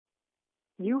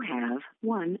You have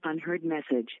one unheard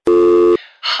message.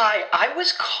 Hi, I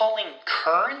was calling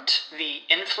Current, the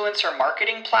influencer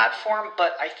marketing platform,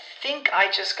 but I think I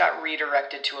just got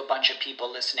redirected to a bunch of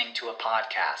people listening to a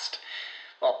podcast.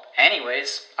 Well,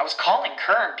 anyways, I was calling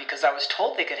Current because I was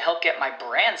told they could help get my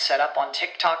brand set up on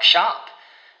TikTok Shop,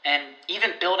 and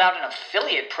even build out an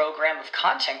affiliate program of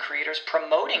content creators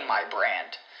promoting my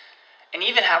brand, and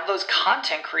even have those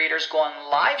content creators go on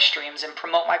live streams and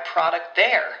promote my product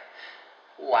there.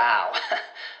 Wow,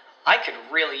 I could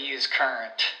really use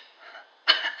Current.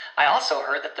 I also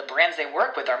heard that the brands they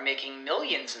work with are making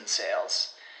millions in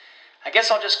sales. I guess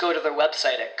I'll just go to their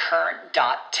website at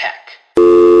current.tech.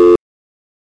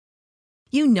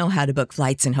 You know how to book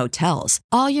flights and hotels.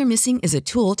 All you're missing is a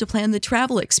tool to plan the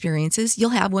travel experiences you'll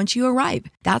have once you arrive.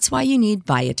 That's why you need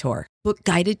Viator. Book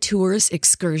guided tours,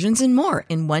 excursions, and more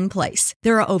in one place.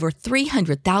 There are over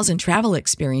 300,000 travel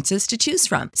experiences to choose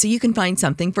from, so you can find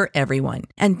something for everyone.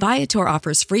 And Viator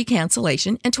offers free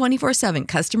cancellation and 24/7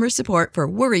 customer support for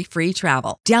worry-free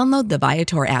travel. Download the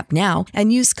Viator app now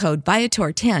and use code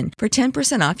Viator10 for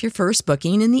 10% off your first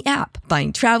booking in the app.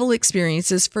 Find travel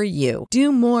experiences for you.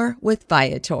 Do more with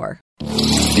Viator.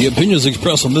 The opinions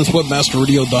expressed on this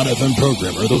WebmasterRadio.fm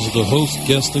program are those of the host,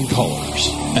 guests, and callers,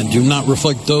 and do not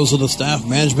reflect those of the staff,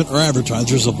 management, or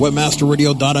advertisers of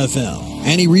WebmasterRadio.fm.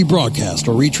 Any rebroadcast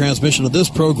or retransmission of this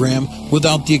program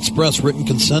without the express written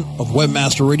consent of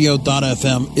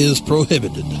WebmasterRadio.fm is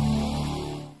prohibited.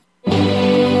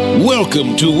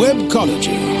 Welcome to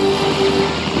Webcology.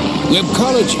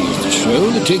 Webcology is the show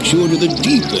that takes you into the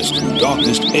deepest and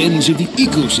darkest ends of the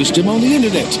ecosystem on the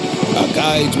internet. Our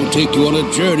guides will take you on a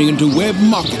journey into web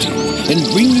marketing and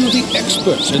bring you the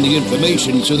experts and the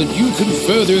information so that you can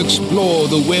further explore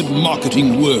the web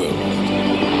marketing world.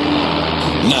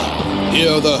 Now,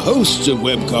 here are the hosts of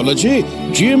Webcology,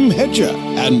 Jim Hedger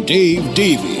and Dave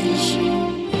Davies.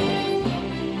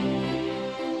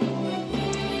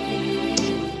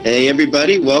 Hey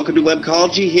everybody, welcome to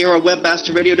Webcology here on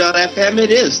WebmasterRadio.fm. It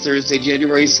is Thursday,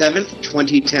 January 7th,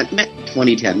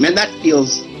 2010. Man, that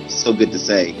feels so good to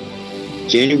say.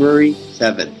 January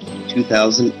 7th,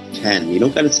 2010. You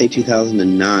don't got to say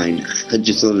 2009.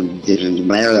 Just sort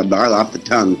of bar off the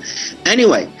tongue.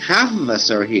 Anyway, half of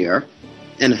us are here,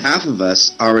 and half of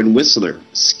us are in Whistler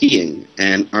skiing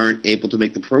and aren't able to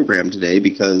make the program today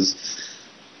because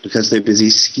they're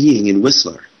busy skiing in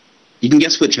Whistler. You can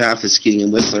guess which half is skiing in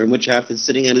Whistler and which half is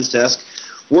sitting at his desk,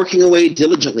 working away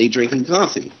diligently, drinking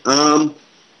coffee.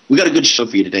 We got a good show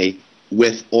for you today,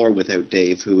 with or without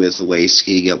Dave, who is away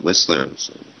skiing at Whistler.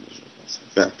 So,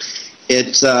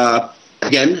 it's,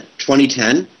 again,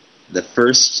 2010, the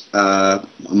first,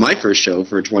 my first show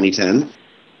for 2010,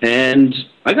 and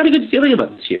I got a good feeling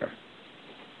about this year.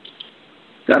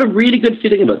 Got a really good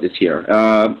feeling about this year.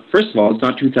 First of all, it's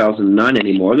not 2009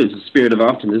 anymore. There's a spirit of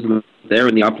optimism there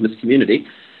in the optimist community.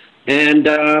 And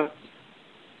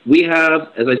we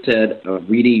have, as I said, a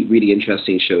really, really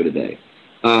interesting show today.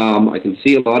 I can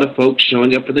see a lot of folks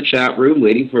showing up for the chat room,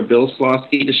 waiting for Bill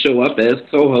Slosky to show up as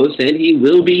co-host, and he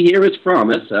will be here as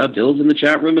promised. Bill's in the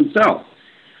chat room himself.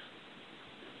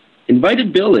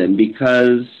 Invited Bill in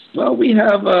because, well, we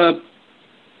have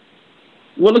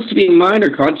what looks to be a minor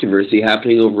controversy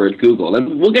happening over at Google.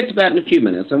 And we'll get to that in a few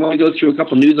minutes. I want to go through a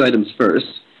couple news items first.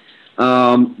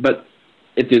 But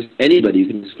if there's anybody who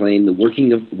can explain the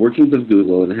workings of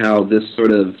Google and how this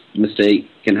sort of mistake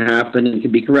can happen and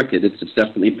can be corrected, it's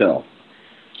definitely Bill.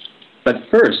 But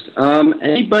first,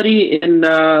 anybody in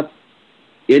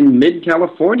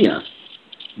mid-California,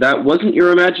 that wasn't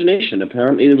your imagination.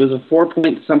 Apparently there was a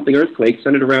 4-point-something earthquake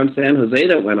centered around San Jose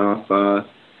that went off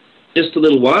just a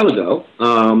little while ago.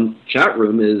 Chat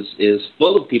room is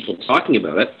full of people talking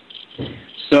about it.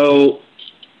 So,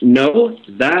 no,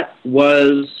 that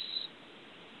was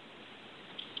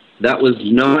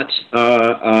not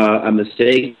a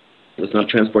mistake. It was not a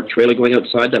transport trailer going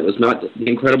outside. That was not the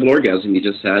incredible orgasm you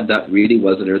just had. That really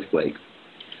was an earthquake.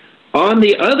 On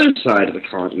the other side of the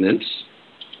continent,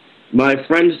 my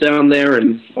friends down there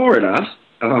in Florida,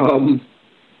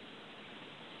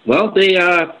 well,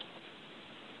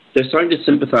 they're starting to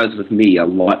sympathize with me a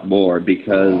lot more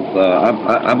because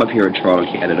I'm up here in Toronto,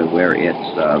 Canada, where it's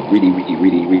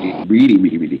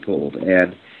really cold.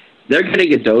 And they're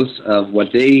getting a dose of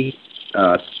what they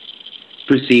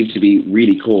perceive to be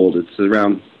really cold. It's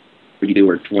around 32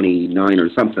 or 29 or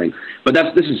something. But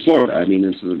this is Florida. I mean,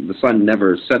 the sun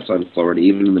never sets on Florida,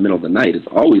 even in the middle of the night. It's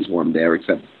always warm there,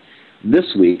 except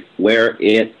this week, where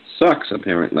it sucks,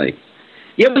 apparently.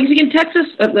 Yeah, but you see, in Texas...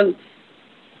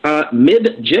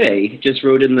 Mid J just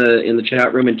wrote in the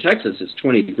chat room in Texas it's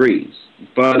 20 degrees,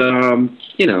 but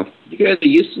you guys are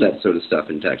used to that sort of stuff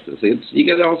in Texas. You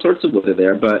get all sorts of weather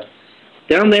there, but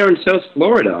down there in South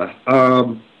Florida,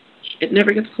 it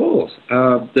never gets cold.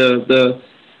 They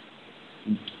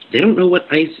don't know what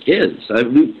ice is.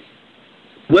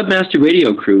 Webmaster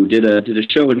Radio Crew did a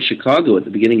show in Chicago at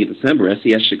the beginning of December,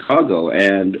 SES Chicago,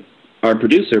 and our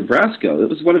producer Brasco, it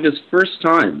was one of his first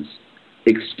times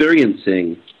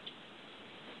experiencing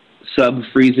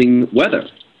sub-freezing weather.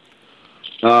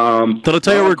 Did I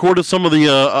tell you I recorded some of the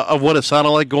of what it sounded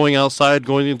like going outside,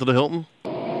 going into the Hilton?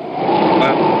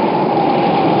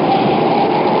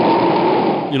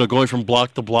 Going from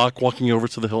block to block, walking over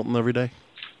to the Hilton every day.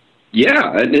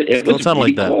 Yeah, it was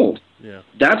really cold. Yeah.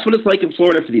 That's what it's like in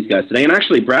Florida for these guys today. And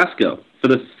actually, Brasco, for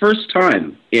the first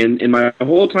time in my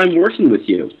whole time working with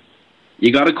you,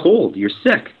 you got a cold. You're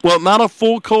sick. Well, not a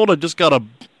full cold. I just got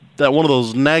that one of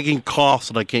those nagging coughs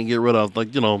that I can't get rid of.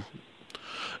 It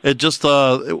just,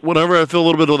 whenever I feel a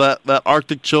little bit of that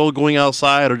Arctic chill going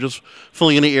outside or just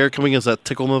feeling any air coming as that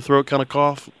tickle in the throat kind of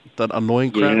cough, that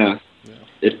annoying crap. Yeah.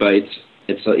 It bites.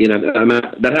 It's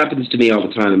that happens to me all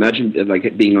the time. Imagine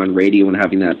like being on radio and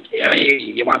having that.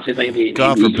 You want to say you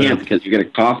can't because you're going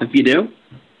to cough if you do.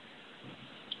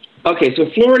 Okay, so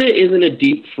Florida is in a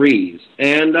deep freeze,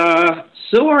 and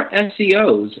so are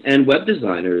SEOs and web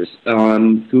designers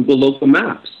on Google Local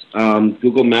Maps.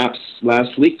 Google Maps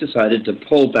last week decided to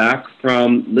pull back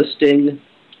from listing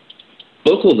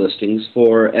local listings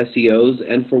for SEOs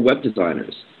and for web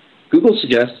designers. Google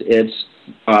suggests it's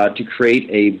to create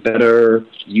a better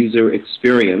user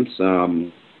experience.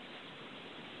 I'm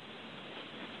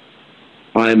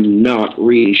not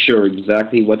really sure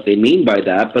exactly what they mean by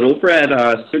that, but over at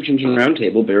Search Engine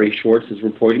Roundtable, Barry Schwartz is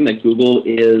reporting that Google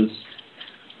is,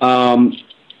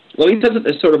 he says that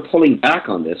they're sort of pulling back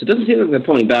on this. It doesn't seem like they're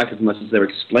pulling back as much as they're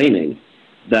explaining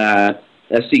that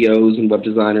SEOs and web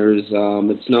designers,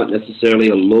 it's not necessarily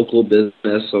a local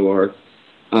business or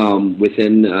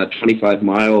within 25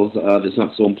 miles is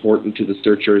not so important to the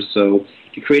searchers. So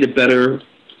to create a better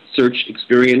search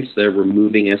experience, they're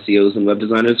removing SEOs and web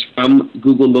designers from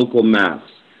Google Local Maps.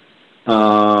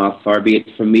 Far be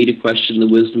it from me to question the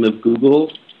wisdom of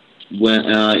Google when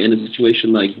in a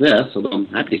situation like this, although I'm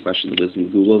happy to question the wisdom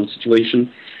of Google in a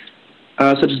situation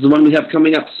such as the one we have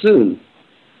coming up soon.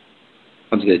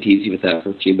 I'm just going to tease you with that,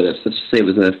 but let's just say it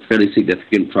was a fairly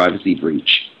significant privacy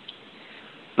breach.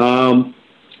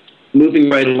 Moving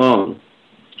right along,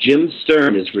 Jim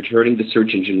Stern is returning to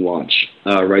Search Engine Watch,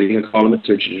 writing a column at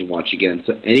Search Engine Watch again.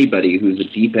 So anybody who's a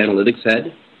deep analytics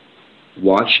head,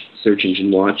 watch Search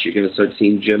Engine Watch. You're going to start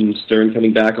seeing Jim Stern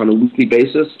coming back on a weekly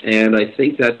basis, and I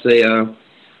think that's a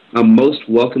most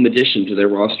welcome addition to their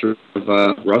roster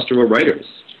of writers.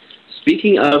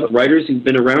 Speaking of writers who've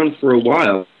been around for a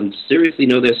while and seriously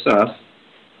know their stuff,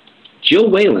 Jill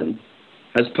Whalen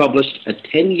has published a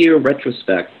 10-year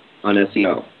retrospect on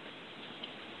SEO.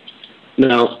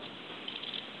 Now,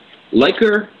 like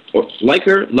her,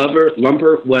 lover,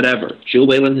 lumper, whatever, Jill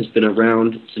Whalen has been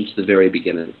around since the very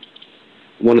beginning.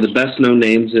 One of the best-known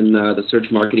names in the search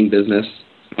marketing business.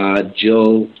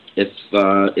 Jill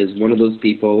is one of those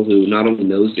people who not only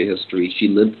knows the history, she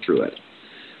lived through it.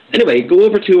 Anyway, go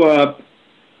over to,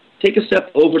 take a step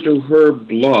over to her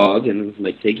blog, and it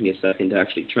might take me a second to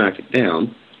actually track it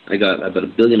down. I've got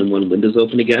 1,000,001 windows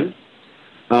open again.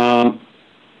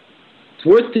 It's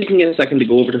worth taking a second to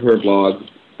go over to her blog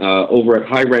over at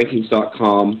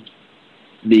highrankings.com.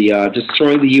 Just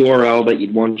throwing the URL that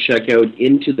you'd want to check out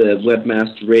into the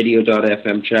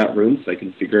webmasterradio.fm chat room so I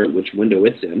can figure out which window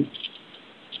it's in.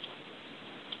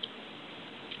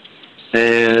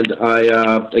 And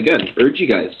I, again, urge you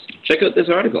guys, check out this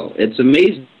article. It's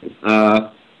amazing.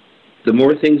 The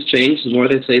more things change, the more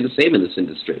they say the same in this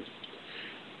industry.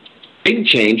 Big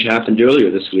change happened earlier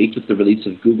this week with the release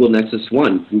of Google Nexus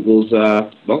One, Google's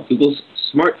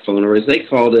smartphone, or as they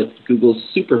called it, Google's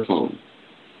superphone.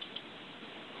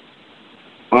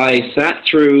 I sat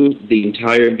through the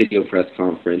entire video press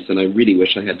conference, and I really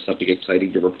wish I had something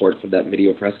exciting to report from that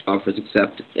video press conference,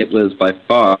 except it was by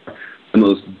far the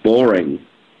most boring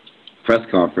press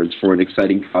conference for an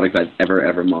exciting product I've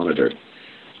ever monitored.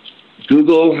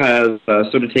 Google has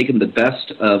sort of taken the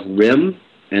best of RIM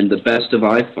and the best of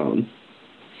iPhone,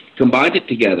 combined it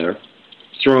together,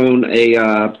 thrown a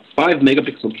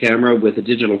 5-megapixel camera with a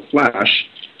digital flash,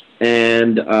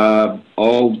 and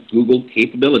all Google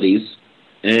capabilities,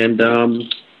 and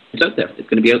it's out there. It's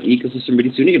going to be out in the ecosystem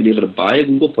pretty soon. You're going to be able to buy a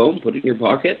Google phone, put it in your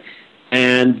pocket,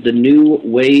 and the new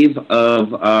wave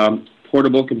of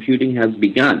portable computing has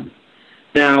begun.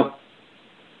 Now,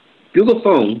 Google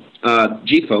Phone,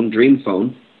 G Phone, Dream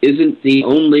Phone, isn't the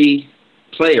only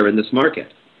player in this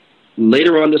market.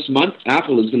 Later on this month,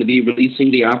 Apple is going to be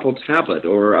releasing the Apple tablet,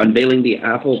 or unveiling the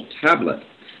Apple tablet.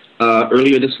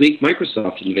 Earlier this week,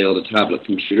 Microsoft unveiled a tablet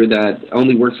computer that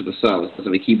only works with the stylus. It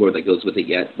doesn't have a keyboard that goes with it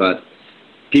yet, but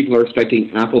people are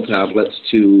expecting Apple tablets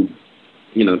to,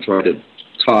 try to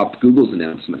top Google's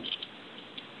announcement.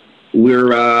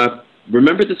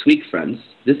 Remember this week, friends,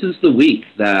 this is the week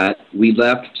that we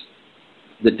left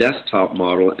the desktop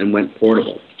model and went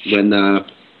portable. When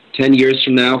 10 years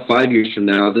from now, 5 years from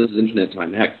now, this is internet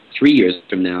time, heck, 3 years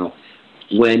from now,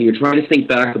 when you're trying to think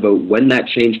back about when that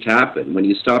change happened, when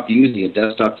you stopped using a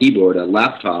desktop keyboard, a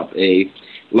laptop, a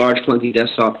large clunky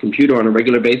desktop computer on a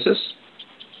regular basis,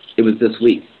 it was this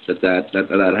week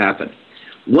that happened.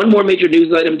 One more major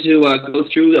news item to go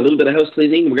through, a little bit of house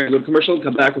cleaning. We're going to go to commercial and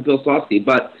come back with Bill Slawski.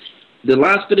 But the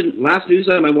last news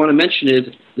item I want to mention is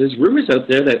there's rumors out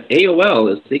there that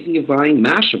AOL is thinking of buying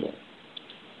Mashable.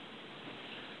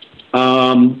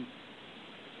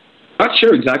 Not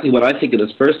sure exactly what I think of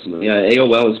this personally.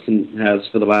 AOL has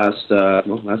for the last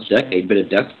decade been a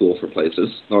death pool for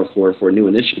places, or for new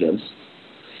initiatives.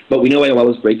 But we know AOL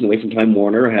is breaking away from Time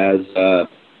Warner, has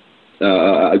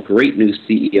a great new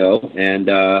CEO, and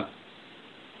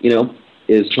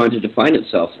is trying to define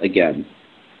itself again.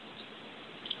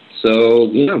 So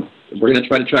we're going to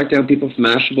try to track down people from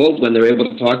Mashable when they're able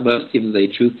to talk about it, see if there's any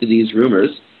truth to these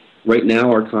rumors. Right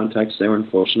now, our contacts there,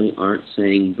 unfortunately, aren't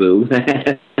saying boo.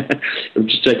 I'm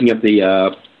just checking up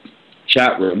the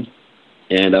chat room,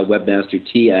 and Webmaster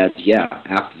T adds,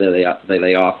 after they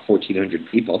lay off 1,400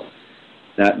 people.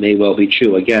 That may well be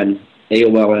true. Again,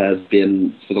 AOL has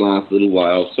been, for the last little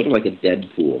while, sort of like a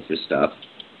dead pool for stuff.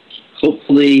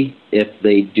 Hopefully, if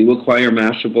they do acquire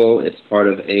Mashable, it's part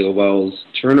of AOL's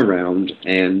turnaround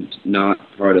and not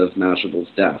part of Mashable's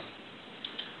death.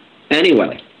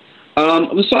 Anyway,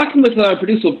 I was talking with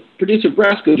producer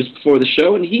Brasco just before the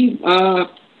show, and he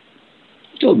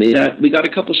told me that we got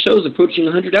a couple shows approaching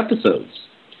 100 episodes.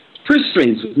 Purse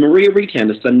Strings with Maria Retan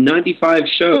has done 95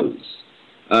 shows.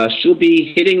 She'll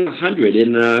be hitting 100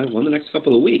 in the next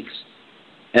couple of weeks.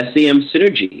 SEM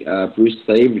Synergy, Bruce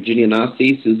Clay, Virginia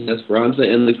Nasi, Susan Esperanza,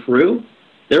 and the crew,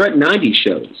 they're at 90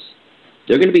 shows.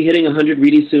 They're going to be hitting 100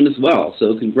 really soon as well.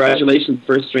 So congratulations,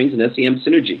 Purse Strings and SEM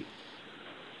Synergy.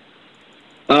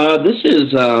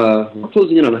 We're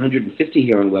closing in on 150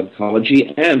 here on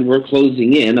Webcology, and we're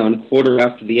closing in on quarter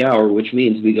after the hour, which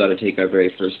means we got to take our very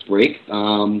first break.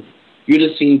 You're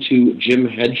listening to Jim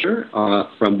Hedger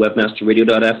from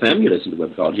WebmasterRadio.fm. You're listening to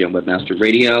Webcology on Webmaster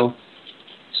Radio.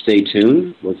 Stay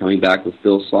tuned. We're coming back with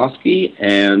Bill Slawski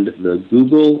and the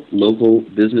Google Local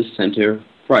Business Center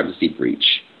privacy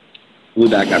breach. We'll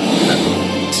be back after that.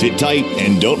 Sit tight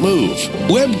and don't move.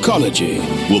 Webcology.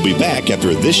 We'll be back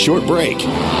after this short break.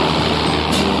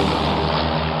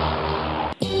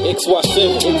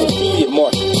 XY7 affiliate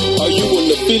market. Are you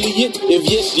an affiliate? If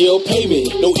yes, you'll pay me.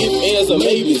 No ifs, ands, or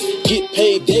maybes. Get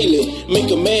paid daily.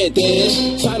 Make a mad dash.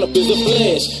 Sign up as a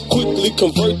flash. Quickly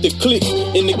convert the clicks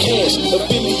into cash.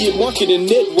 Affiliate marketing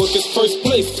network is first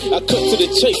place. I cut to the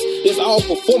chase. It's all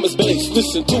performance based.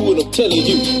 Listen to what I'm telling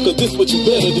you, cause this what you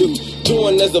better do.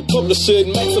 Join as a publisher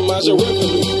and maximize your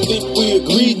revenue. Think we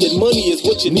agreed that money is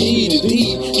what you need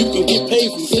indeed. You can get paid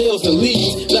from sales and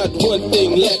leads. Not one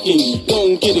thing lacking.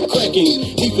 Don't get it cracking.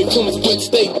 Even comes with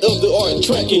state-of-the-art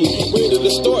tracking. Ready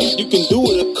to start? You can do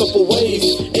it a couple ways.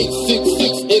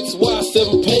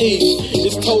 866-XY7 page.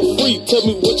 It's toll free. Tell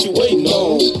me what you waiting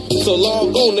on. So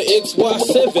log on to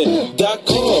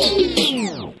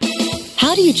XY7.com.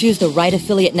 How do you choose the right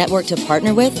affiliate network to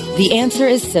partner with? The answer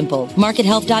is simple.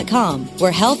 MarketHealth.com,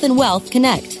 where health and wealth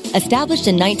connect. Established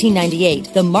in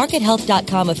 1998, the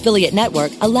MarketHealth.com affiliate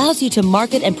network allows you to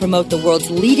market and promote the world's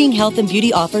leading health and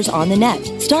beauty offers on the net.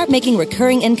 Start making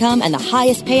recurring income and the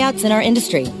highest payouts in our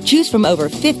industry. Choose from over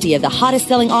 50 of the hottest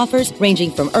selling offers,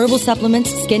 ranging from herbal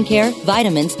supplements, skincare,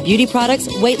 vitamins, beauty products,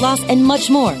 weight loss, and much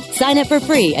more. Sign up for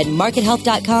free at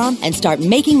MarketHealth.com and start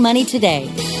making money today.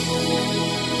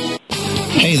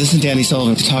 Hey, this is Danny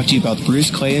Sullivan to talk to you about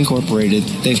Bruce Clay Incorporated.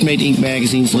 They've made Inc.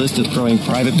 Magazine's list of growing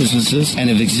private businesses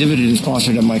and have exhibited and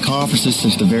sponsored at my conferences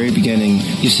since the very beginning.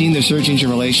 You've seen their search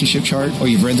engine relationship chart, or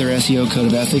you've read their SEO code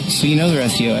of ethics, so you know they're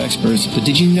SEO experts. But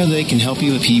did you know they can help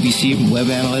you with PPC, web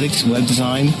analytics, web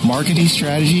design, marketing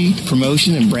strategy,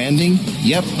 promotion, and branding?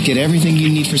 Yep, get everything you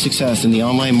need for success in the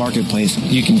online marketplace.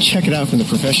 You can check it out from the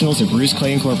professionals at Bruce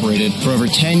Clay Incorporated. For over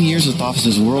 10 years with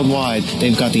offices worldwide,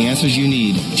 they've got the answers you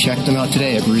need. Check them out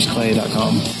today at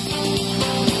bruceclay.com.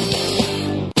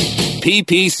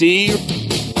 PPC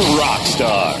Rock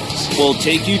stars will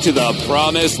take you to the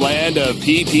promised land of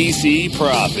PPC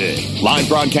profit. Live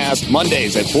broadcast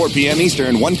Mondays at 4 p.m.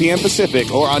 Eastern, 1 p.m.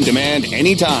 Pacific, or on demand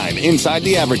anytime inside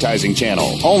the advertising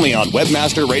channel. Only on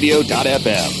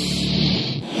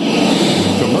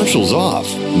webmasterradio.fm. Commercials off.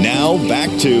 Now back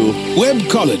to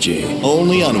Webcology.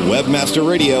 only on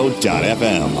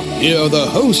webmasterradio.fm. Here are the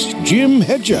hosts, Jim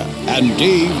Hedger and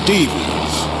Dave Davies.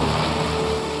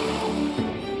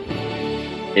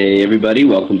 Hey everybody,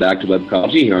 welcome back to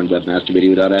Webcology here on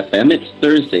webmasterradio.fm. It's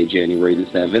Thursday, January the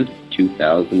 7th,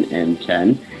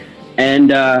 2010.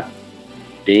 And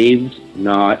Dave's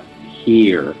not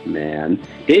here, man.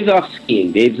 Dave's off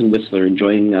skiing. Dave's in Whistler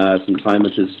enjoying some time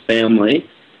with his family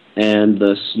and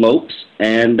the slopes.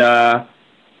 And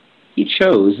he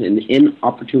chose an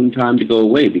inopportune time to go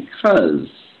away because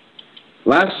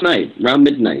last night, around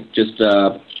midnight, just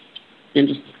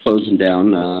closing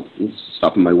down,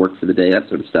 stopping my work for the day, that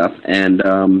sort of stuff, and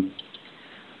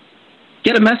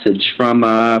get a message from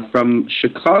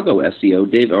Chicago SEO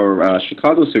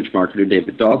Chicago search marketer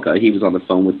David Dalka. He was on the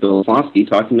phone with Bill Flosky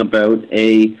talking about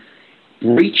a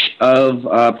breach of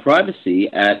privacy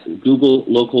at Google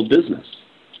Local Business,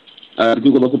 the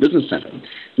Google Local Business Center.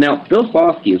 Now, Bill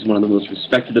Flosky is one of the most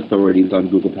respected authorities on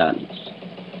Google patents.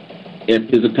 If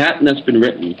there's a patent that's been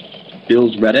written,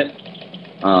 Bill's read it.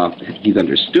 He's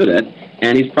understood it,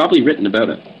 and he's probably written about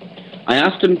it. I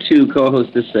asked him to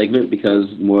co-host this segment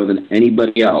because more than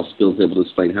anybody else, Bill's able to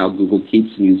explain how Google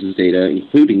keeps and uses data,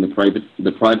 including the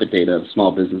private data of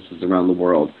small businesses around the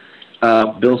world.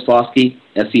 Bill Slosky,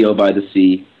 SEO by the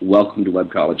Sea, welcome to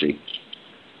Webcology.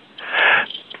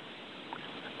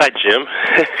 Hi, Jim.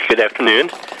 Good afternoon.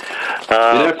 Good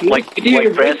afternoon. Like Good to hear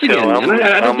your voice again.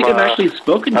 I don't think I've actually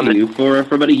spoken to you for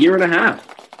about a year and a half.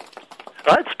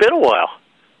 It's been a while.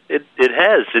 It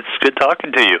has. It's good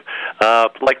talking to you.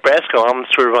 Like Brasco, I'm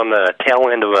sort of on the tail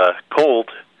end of a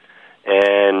cold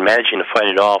and managing to fight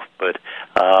it off, but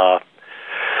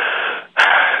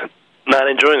not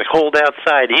enjoying the cold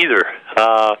outside either.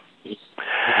 I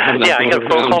got a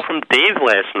phone call from Dave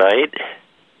last night,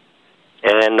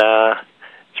 and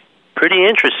it's pretty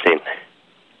interesting.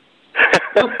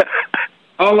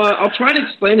 I'll try to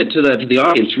explain it to the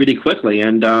audience really quickly,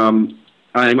 and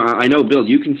I know, Bill,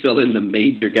 you can fill in the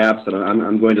major gaps that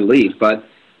I'm going to leave, but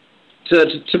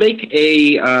to make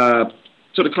a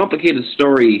sort of complicated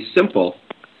story simple,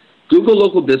 Google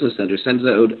Local Business Center sends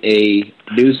out a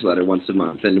newsletter once a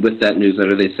month, and with that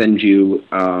newsletter, they send you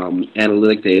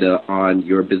analytic data on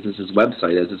your business's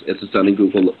website as it's done in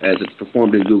Google, as it's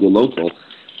performed in Google Local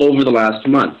over the last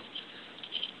month.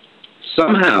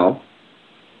 Somehow,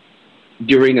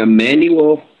 during a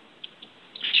manual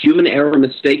human error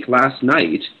mistake last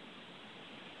night,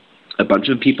 a bunch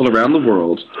of people around the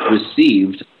world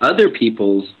received other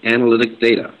people's analytic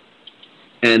data.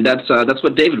 And that's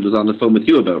what David was on the phone with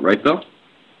you about, right, Bill?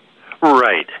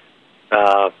 Right.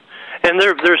 And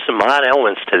there's some odd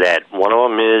elements to that. One of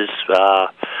them is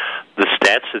the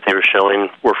stats that they were showing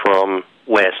were from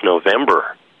last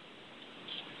November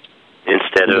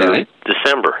instead of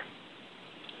December,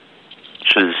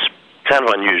 which is kind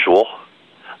of unusual.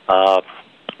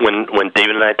 When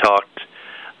David and I talked,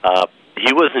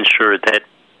 he wasn't sure at that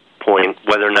point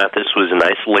whether or not this was an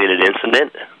isolated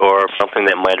incident or something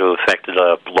that might have affected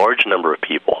a large number of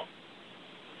people.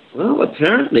 Well,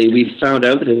 apparently we found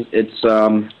out that it's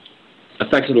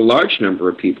affected a large number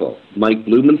of people. Mike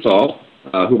Blumenthal,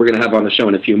 who we're going to have on the show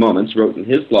in a few moments, wrote in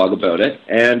his blog about it,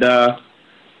 and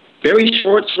Barry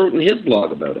Schwartz wrote in his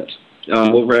blog about it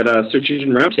over at Search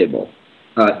Engine Roundtable.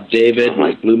 David,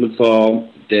 Mike Blumenthal,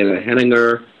 Dana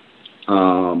Henninger,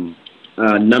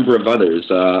 a number of others.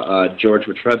 George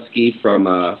Witrowski from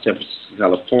San Francisco,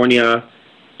 California.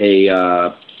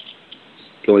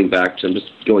 Going back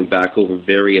over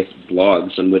various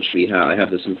blogs on which I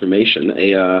have this information.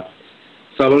 A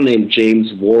fellow named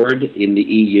James Ward in the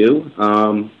EU.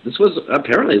 This was a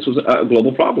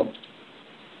global problem.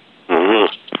 Mm-hmm.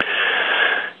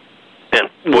 And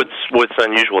what's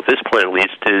unusual at this point, at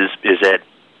least, is that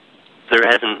there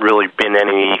hasn't really been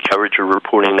any coverage or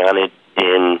reporting on it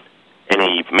in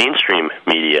any mainstream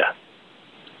media.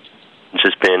 It's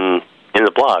just been in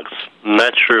the blogs. I'm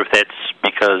not sure if that's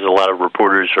because a lot of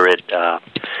reporters are at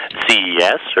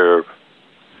CES or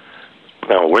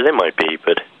where they might be,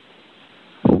 but...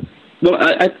 Well,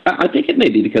 I think it may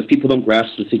be because people don't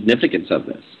grasp the significance of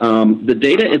this. The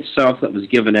data itself that was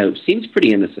given out seems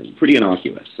pretty innocent, pretty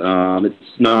innocuous.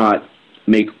 It's not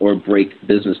make or break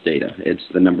business data. It's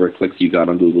the number of clicks you got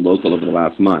on Google Local over the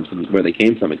last month and where they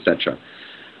came from, etc.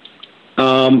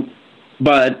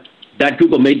 But that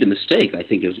Google made the mistake, I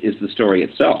think, is the story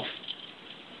itself.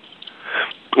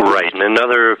 Right, and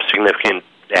another significant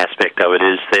aspect of it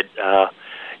is that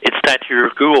it's tied to your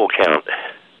Google account.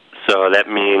 So that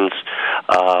means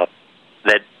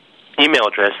that email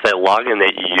address, that login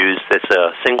that you use, that's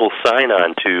a single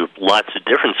sign-on to lots of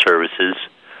different services,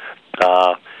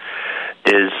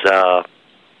 is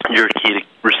your key to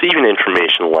receiving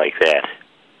information like that.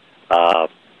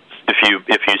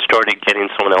 If you started getting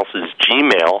someone else's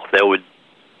Gmail, that would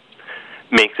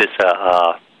make this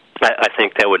I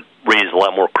think that would raise a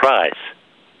lot more cries.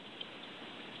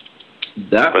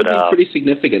 That would be pretty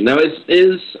significant. Now,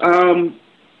 is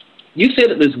you say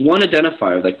that there's one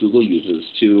identifier that Google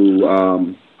uses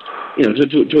to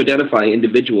to identify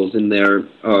individuals in there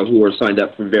who are signed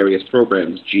up for various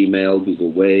programs, Gmail,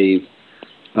 Google Wave,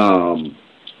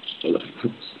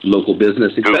 local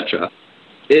business, etc.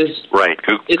 Is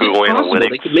Google it possible Analytics.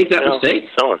 they could make that mistake?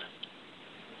 So on.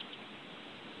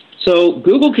 So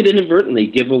Google could inadvertently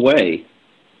give away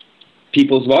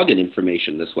people's login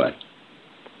information this way.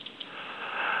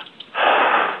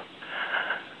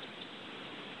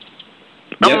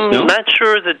 I'm not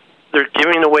sure that they're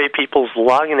giving away people's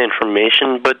login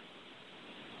information, but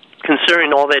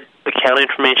considering all that account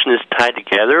information is tied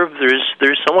together,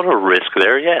 there's somewhat of a risk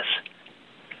there, yes.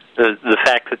 The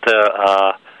fact that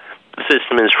the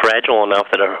system is fragile enough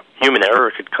that a human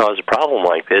error could cause a problem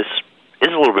like this is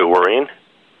a little bit worrying.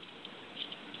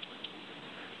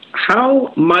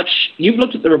 How much, you've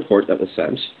looked at the report that was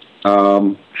sent,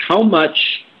 how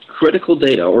much critical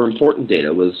data or important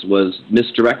data was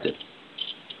misdirected?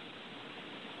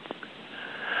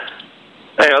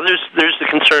 There's the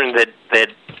concern that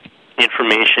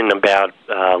information about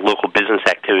local business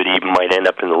activity might end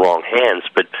up in the wrong hands,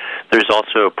 but there's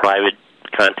also private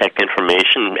contact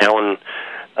information. Alan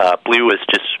Blue was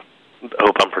just, I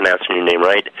hope I'm pronouncing your name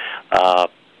right,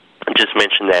 just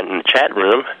mentioned that in the chat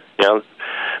room,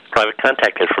 private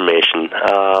contact information.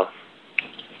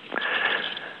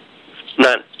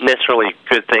 Not necessarily a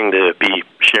good thing to be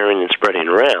sharing and spreading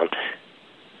around.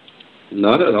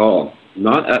 Not at all.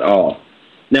 Not at all.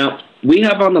 Now, we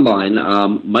have on the line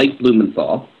Mike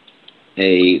Blumenthal,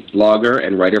 a blogger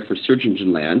and writer for Search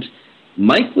Engine Land.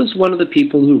 Mike was one of the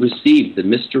people who received the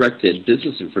misdirected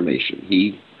business information.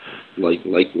 He, like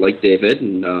David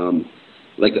and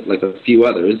like a few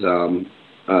others,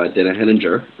 Dana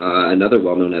Henninger, another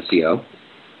well-known SEO,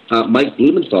 Mike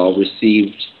Blumenthal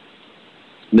received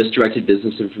misdirected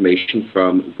business information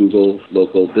from Google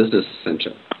Local Business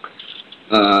Center.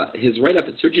 His write-up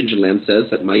at Search Engine Land says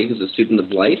that Mike is a student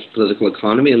of life, political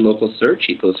economy, and local search.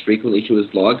 He posts frequently to his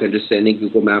blog, Understanding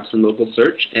Google Maps and Local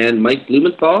Search. And Mike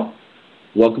Blumenthal,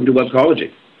 welcome to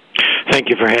Webcology. Thank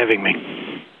you for having me.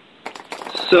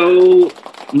 So,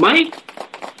 Mike,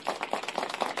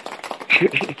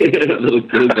 a little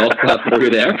golf clap over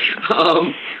there.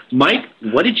 Mike,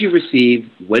 what did you receive?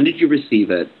 When did you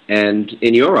receive it? And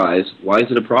in your eyes, why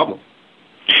is it a problem?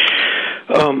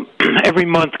 Every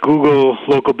month, Google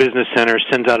Local Business Center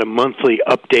sends out a monthly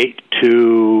update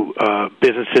to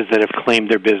businesses that have claimed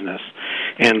their business.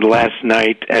 And last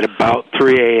night at about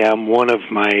 3 a.m., one of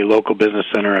my Local Business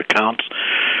Center accounts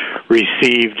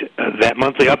received that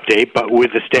monthly update, but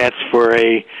with the stats for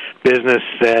a business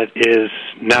that is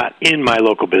not in my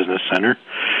Local Business Center.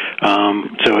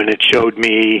 And it showed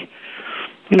me,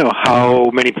 how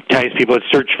many times people had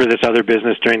searched for this other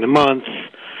business during the month,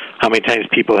 how many times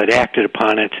people had acted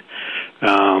upon it,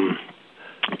 and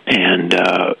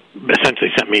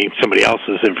essentially sent me somebody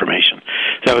else's information.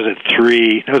 So that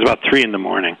was about 3 in the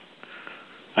morning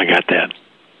I got that.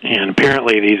 And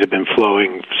apparently these have been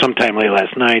flowing sometime late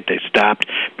last night. They stopped.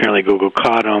 Apparently Google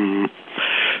caught them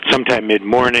sometime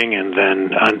mid-morning, and then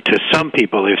to some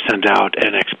people they've sent out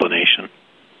an explanation.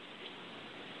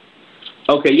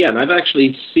 Okay, yeah, and I've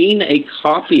actually seen a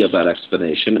copy of that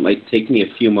explanation. It might take me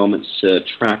a few moments to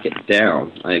track it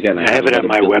down. I have it on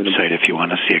my website if you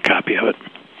want to see a copy of it.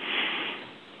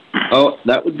 Oh,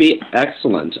 that would be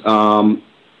excellent.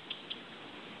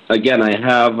 Again, I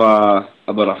have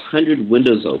about 100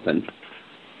 windows open.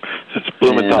 So it's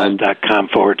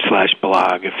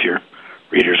blumenthal.com/blog if your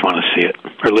readers want to see it,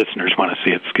 or listeners want to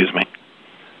see it, excuse me.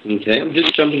 Okay, I'm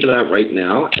just jumping to that right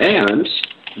now, and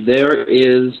there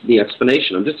is the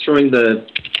explanation. I'm just throwing the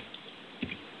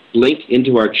link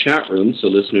into our chat room so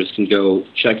listeners can go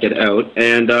check it out.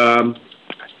 And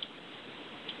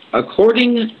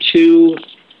according to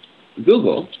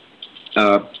Google,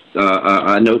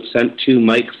 a note sent to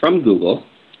Mike from Google,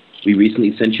 we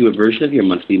recently sent you a version of your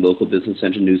monthly Local Business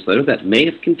Center newsletter that may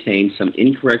have contained some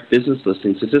incorrect business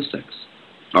listing statistics.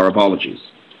 Our apologies.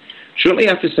 Shortly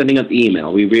after sending out the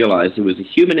email, we realized there was a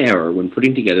human error when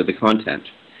putting together the content.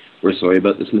 We're sorry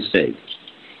about this mistake.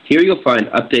 Here you'll find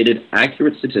updated,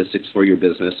 accurate statistics for your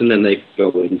business, and then they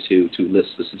go into to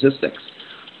list the statistics.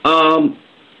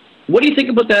 What do you think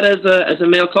about that as a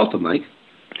mea culpa, Mike?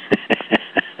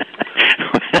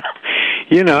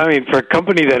 You know, I mean, for a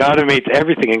company that automates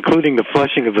everything, including the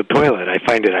flushing of the toilet, I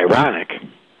find it ironic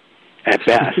at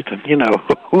best. You know,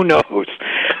 who knows?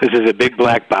 This is a big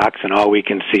black box, and all we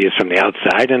can see is from the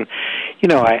outside. And, you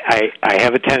know, I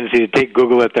have a tendency to take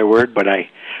Google at their word, but I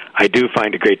do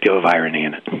find a great deal of irony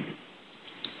in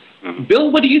it.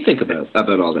 Bill, what do you think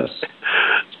about all this?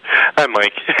 Hi,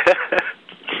 Mike.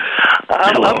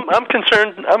 I'm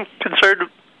concerned. I'm concerned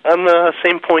on the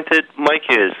same point that Mike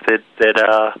is, that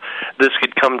this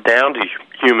could come down to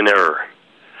human error.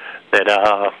 That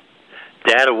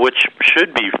data, which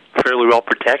should be fairly well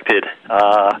protected,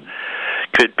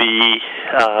 could be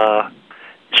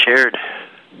shared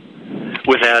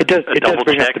without it does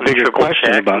bring up the bigger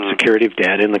question about security of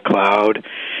data in the cloud.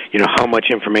 You know, how much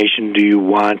information do you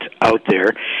want out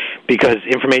there? Because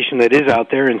information that is out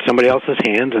there in somebody else's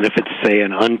hands, and if it's, say,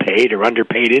 an unpaid or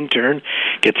underpaid intern,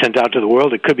 gets sent out to the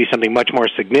world, it could be something much more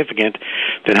significant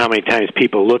than how many times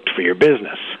people looked for your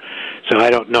business. So I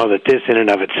don't know that this in and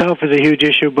of itself is a huge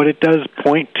issue, but it does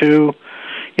point to,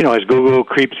 you know, as Google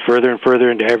creeps further and further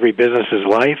into every business's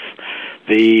life,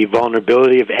 the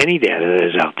vulnerability of any data that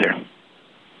is out there.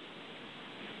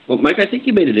 Well, Mike, I think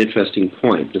you made an interesting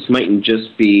point. This mightn't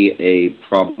just be a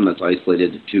problem that's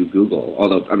isolated to Google,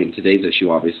 although, I mean, today's issue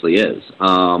obviously is.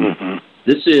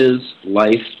 This is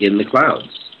life in the clouds.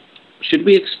 Should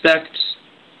we expect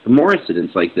more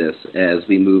incidents like this as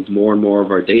we move more and more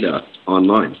of our data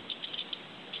online?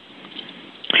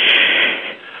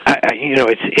 You know,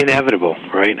 it's inevitable,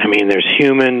 right? I mean, there's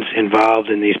humans involved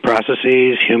in these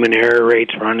processes. Human error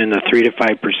rates run in the 3 to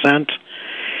 5%.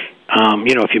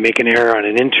 You know, if you make an error on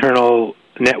an internal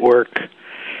network,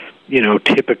 you know,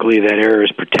 typically that error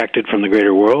is protected from the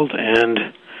greater world and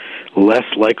less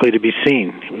likely to be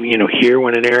seen. You know, here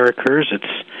when an error occurs,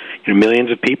 it's, you know,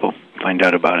 millions of people find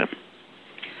out about it.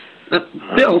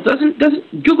 Bill,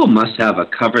 doesn't Google must have a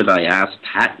cover thy ass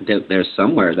patent out there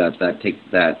somewhere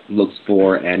that looks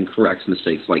for and corrects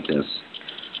mistakes like this?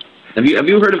 Have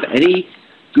you heard of any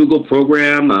Google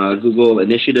program, Google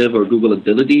initiative, or Google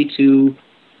ability to,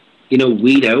 you know,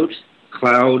 weed out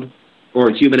cloud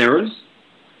or human errors?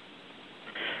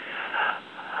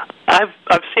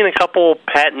 I've seen a couple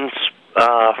patents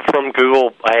from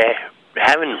Google I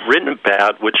haven't written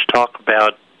about, which talk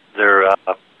about their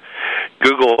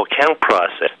Google account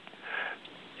process,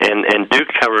 and do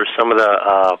cover some of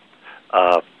the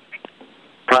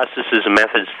processes and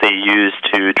methods they use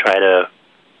to try to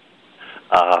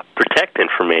protect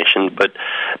information, but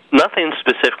nothing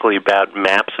specifically about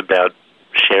maps, about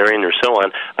sharing or so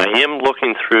on. I am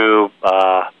looking through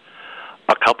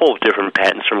a couple of different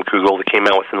patents from Google that came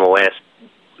out within the last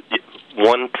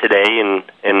one today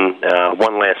and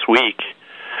one last week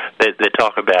that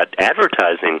talk about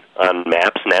advertising on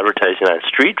maps and advertising on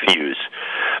street views,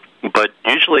 but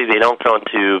usually they don't go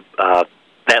into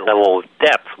that level of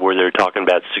depth where they're talking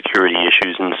about security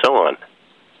issues and so on.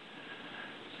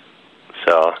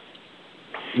 So,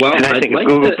 well, and I think if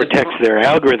Google protects their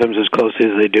algorithms as closely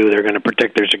as they do, they're going to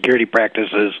protect their security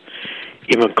practices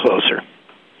even closer.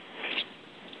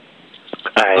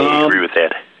 I agree with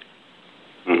that.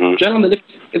 Mm-hmm. Gentlemen,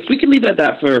 if we could leave it at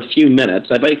that for a few minutes,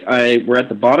 we're at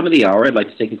the bottom of the hour. I'd like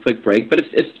to take a quick break, but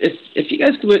if you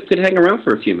guys could hang around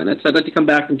for a few minutes, I'd like to come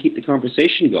back and keep the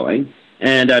conversation going.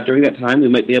 And during that time, we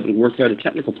might be able to work out a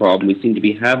technical problem we seem to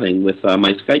be having with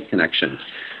my Skype connection.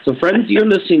 So, friends, you're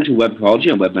listening to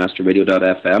Webcology on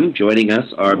WebmasterRadio.fm. Joining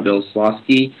us are Bill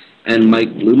Slawski and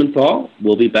Mike Blumenthal.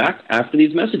 We'll be back after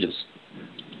these messages.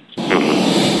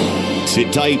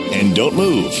 Sit tight and don't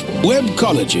move.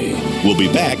 Webcology. We'll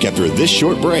be back after this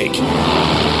short break.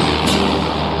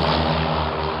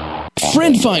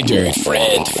 Friend Finder.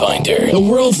 The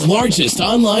world's largest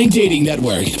online dating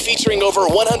network, featuring over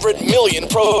 100 million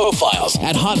profiles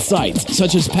at hot sites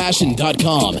such as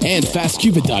Passion.com and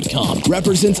FastCupid.com,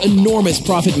 represents enormous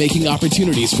profit-making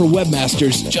opportunities for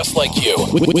webmasters just like you.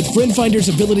 With Friend Finder's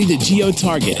ability to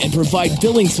geo-target and provide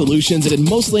billing solutions in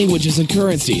most languages and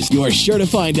currencies, you are sure to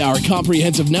find our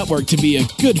comprehensive network to be a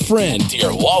good friend to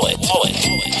your wallet.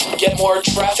 Get more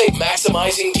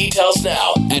traffic-maximizing details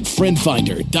now at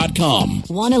FriendFinder.com.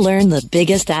 Want to learn the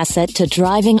biggest asset to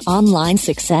driving online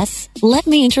success? Let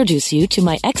me introduce you to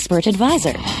my expert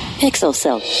advisor,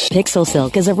 PixelSilk.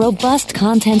 PixelSilk is a robust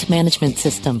content management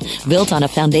system built on a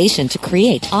foundation to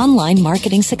create online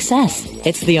marketing success.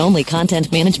 It's the only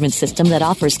content management system that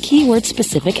offers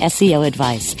keyword-specific SEO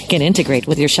advice, can integrate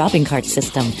with your shopping cart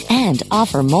system, and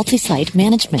offer multi-site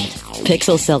management.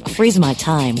 Pixel Silk frees my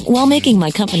time while making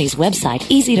my company's website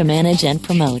easy to manage and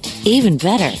promote. Even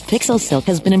better, Pixel Silk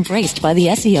has been embraced by the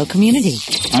SEO community.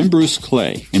 I'm Bruce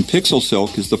Clay, and Pixel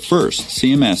Silk is the first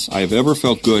CMS I have ever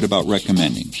felt good about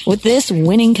recommending. With this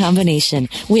winning combination,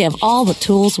 we have all the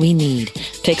tools we need.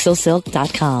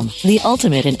 PixelSilk.com, the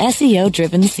ultimate in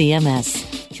SEO-driven CMS.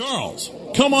 Charles,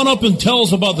 come on up and tell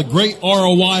us about the great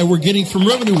ROI we're getting from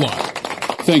Revenue Wire.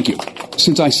 Thank you.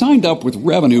 Since I signed up with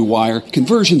Revenue Wire,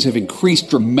 conversions have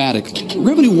increased dramatically.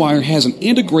 Revenue Wire has an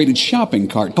integrated shopping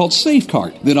cart called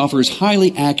SafeCart that offers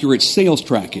highly accurate sales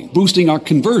tracking, boosting our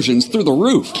conversions through the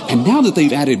roof. And now that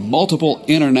they've added multiple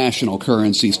international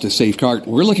currencies to SafeCart,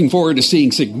 we're looking forward to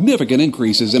seeing significant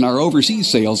increases in our overseas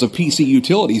sales of PC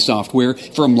utility software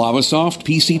from Lavasoft,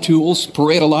 PC Tools,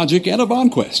 Pareto Logic, and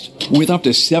Avonquest. With up to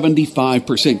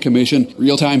 75% commission,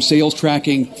 real-time sales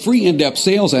tracking, free in-depth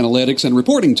sales analytics and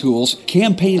reporting tools,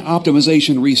 campaign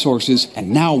optimization resources,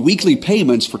 and now weekly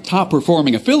payments for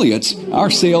top-performing affiliates, our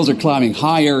sales are climbing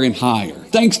higher and higher,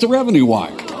 thanks to Revenue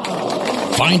Wire.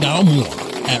 Find out more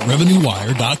at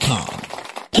RevenueWire.com.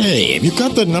 Hey, have you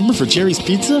got the number for Jerry's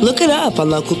Pizza? Look it up on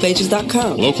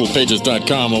localpages.com.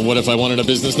 Localpages.com? Or what if I wanted a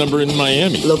business number in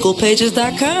Miami?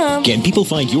 Localpages.com. Can people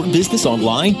find your business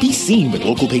online? Be seen with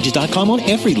localpages.com on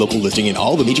every local listing in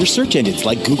all the major search engines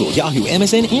like Google, Yahoo,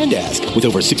 MSN, and Ask. With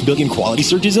over 6 billion quality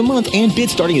searches a month and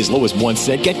bids starting as low as 1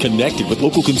 cent, get connected with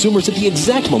local consumers at the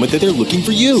exact moment that they're looking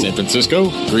for you. San Francisco,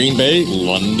 Green Bay,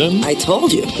 London. I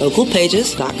told you.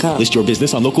 Localpages.com. List your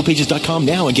business on localpages.com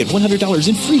now and get $100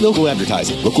 in free local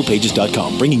advertising.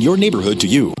 Localpages.com, bringing your neighborhood to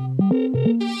you.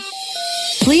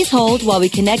 Please hold while we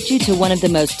connect you to one of the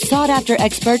most sought-after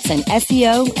experts in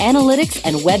SEO, analytics,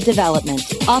 and web development.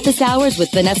 Office Hours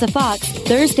with Vanessa Fox,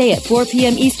 Thursday at 4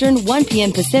 p.m. Eastern, 1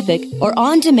 p.m. Pacific, or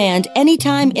on demand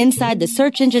anytime inside the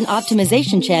Search Engine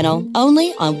Optimization channel,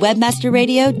 only on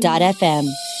webmasterradio.fm.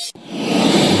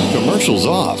 Commercials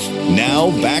off.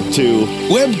 Now back to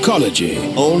Webcology,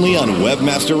 only on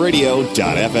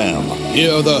webmasterradio.fm.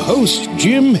 Here are the hosts,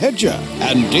 Jim Hedger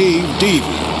and Dave Davies.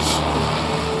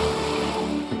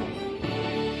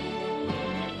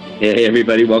 Hey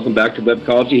everybody, welcome back to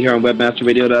Webcology here on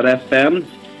webmasterradio.fm.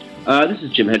 This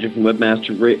is Jim Hedger from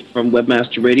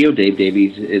Webmaster Radio. Dave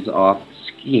Davies is off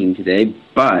skiing today,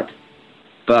 but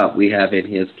we have in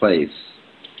his place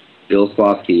Bill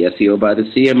Slawski, SEO by the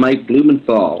Sea, and Mike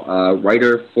Blumenthal,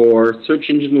 writer for Search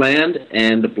Engine Land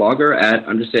and a blogger at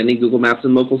Understanding Google Maps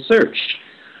and Local Search.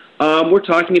 We're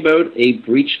talking about a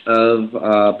breach of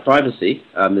privacy,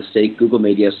 a mistake Google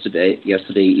made yesterday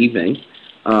evening,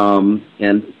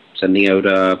 and sending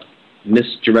out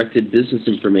misdirected business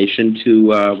information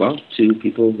to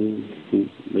people who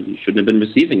maybe shouldn't have been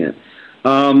receiving it.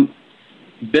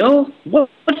 Bill,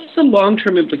 what's the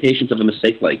long-term implications of a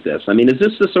mistake like this? I mean, is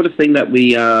this the sort of thing that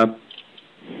we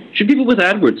should people with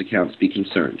AdWords accounts be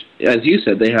concerned? As you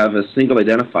said, they have a single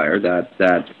identifier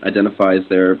that identifies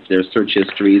their search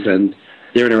histories and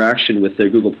their interaction with their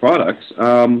Google products.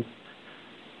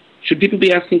 Should people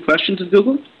be asking questions of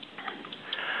Google?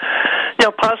 Yeah,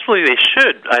 possibly they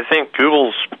should. I think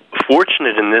Google's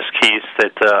fortunate in this case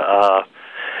that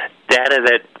data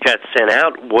that got sent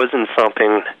out wasn't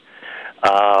something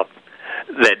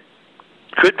that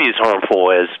could be as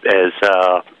harmful as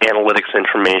analytics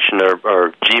information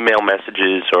or Gmail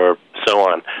messages or so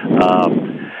on.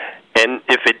 And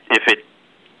if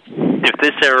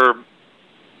this error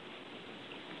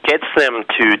gets them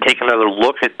to take another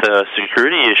look at the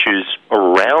security issues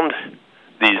around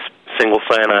these single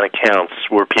sign-on accounts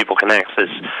where people can access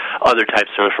other types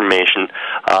of information,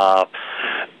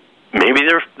 maybe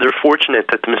they're fortunate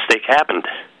that the mistake happened.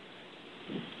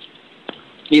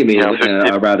 You mean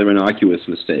a rather innocuous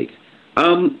mistake,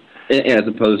 as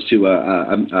opposed to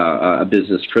a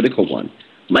business-critical one.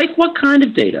 Mike, what kind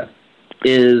of data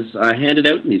is handed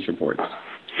out in these reports?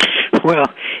 Well,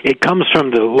 it comes from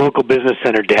the local business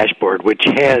center dashboard, which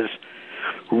has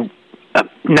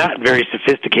not very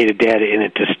sophisticated data in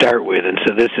it to start with, and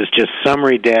so this is just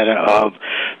summary data of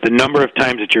the number of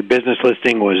times that your business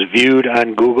listing was viewed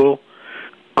on Google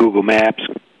Maps,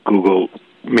 Google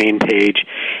main page,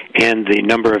 and the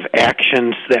number of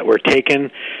actions that were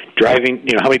taken, driving,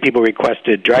 how many people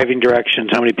requested driving directions,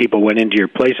 how many people went into your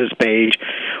places page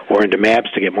or into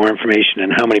maps to get more information,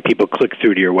 and how many people clicked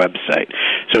through to your website.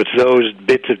 So it's those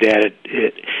bits of data.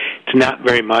 It's not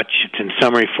very much. It's in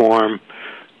summary form.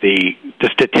 The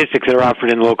statistics that are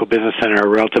offered in the local business center are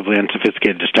relatively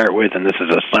unsophisticated to start with, and this is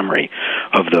a summary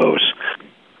of those.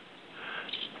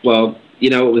 Well,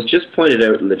 it was just pointed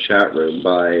out in the chat room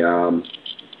by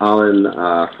Alan,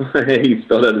 he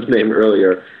spelled out his name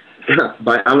earlier,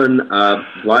 by Alan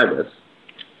Blythe.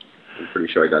 I'm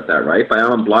pretty sure I got that right. By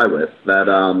Alan Blythe,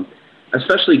 that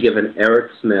especially given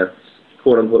Eric Smith's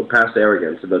quote-unquote past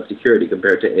arrogance about security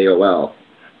compared to AOL,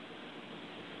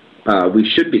 we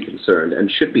should be concerned and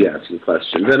should be asking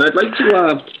questions. And I'd like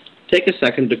to take a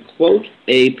second to quote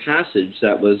a passage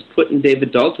that was put in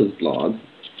David Dalton's blog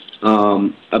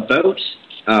about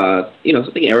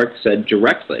something Eric said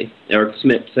directly. Eric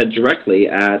Smith said directly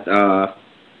at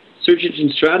Search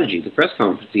Engine Strategy, the press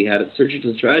conference he had at Search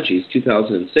Engine Strategies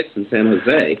 2006 in San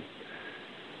Jose.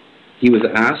 He was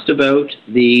asked about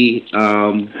the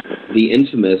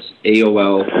infamous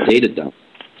AOL data dump.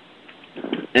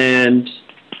 And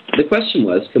the question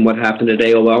was, can what happened at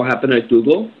AOL happen at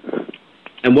Google?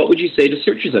 And what would you say to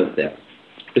searchers out there?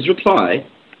 His reply,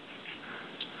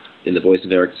 in the voice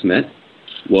of Eric Smith,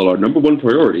 well, our number one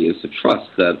priority is the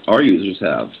trust that our users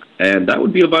have, and that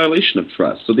would be a violation of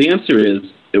trust. So the answer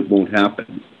is, it won't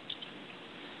happen.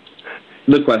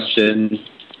 The question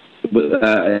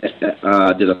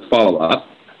did a follow-up.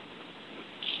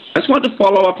 I just wanted to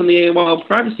follow up on the AOL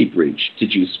privacy breach.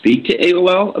 Did you speak to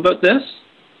AOL about this?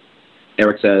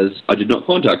 Eric says, I did not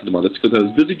contact them on this because I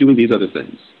was busy doing these other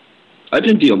things. I'm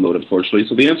in deal mode, unfortunately,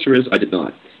 so the answer is I did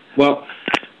not. Well,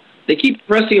 they keep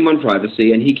pressing him on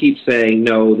privacy, and he keeps saying,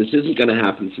 no, this isn't going to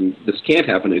happen. This can't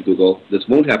happen at Google. This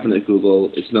won't happen at Google.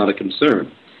 It's not a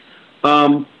concern.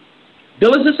 Bill,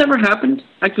 has this ever happened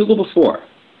at Google before?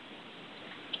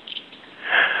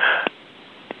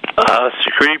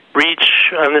 Security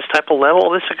breach on this type of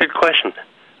level? This is a good question.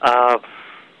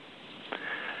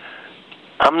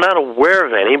 I'm not aware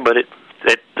of any, but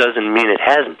that doesn't mean it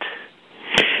hasn't.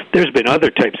 There's been other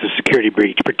types of security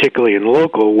breach, particularly in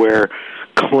local, where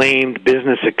claimed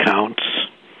business accounts,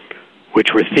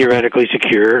 which were theoretically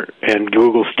secure and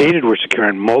Google stated were secure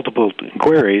in multiple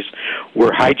inquiries,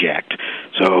 were hijacked.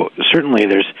 So certainly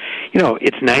there's,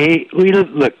 it's naive. We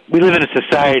live in a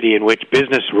society in which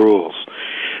business rules,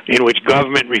 in which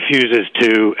government refuses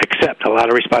to accept a lot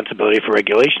of responsibility for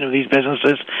regulation of these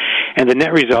businesses, and the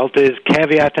net result is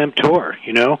caveat emptor.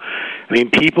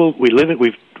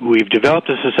 We've developed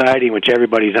a society in which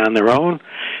everybody's on their own.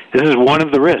 This is one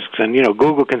of the risks, and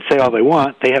Google can say all they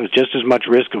want. They have just as much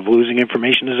risk of losing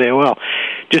information as AOL.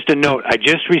 Just a note: I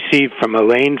just received from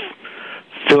Elaine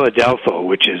Philadelphia,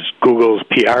 which is Google's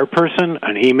PR person,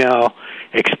 an email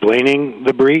explaining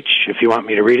the breach. If you want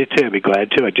me to read it to you, I'd be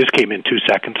glad to. It just came in 2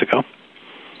 seconds ago.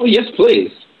 Oh, yes,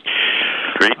 please.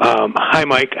 Great. Hi,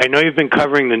 Mike. I know you've been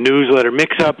covering the newsletter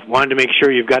mix-up. Wanted to make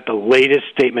sure you've got the latest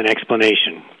statement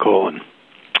explanation, :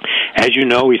 As you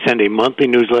know, we send a monthly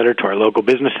newsletter to our local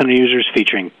business center users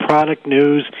featuring product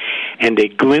news and a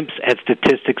glimpse at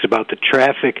statistics about the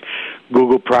traffic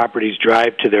Google properties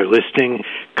drive to their listing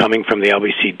coming from the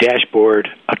LBC dashboard,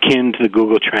 akin to the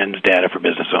Google Trends data for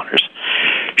business owners.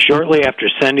 Shortly after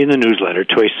sending the newsletter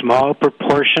to a small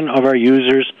proportion of our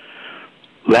users,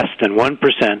 less than 1%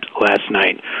 last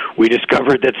night, we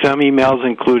discovered that some emails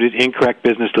included incorrect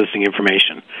business listing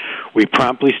information. We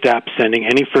promptly stopped sending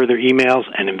any further emails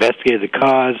and investigated the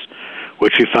cause,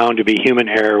 which we found to be human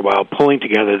error while pulling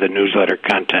together the newsletter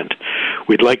content.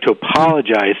 We'd like to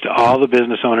apologize to all the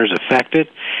business owners affected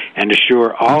and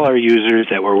assure all our users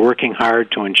that we're working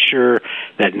hard to ensure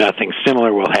that nothing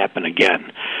similar will happen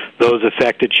again. Those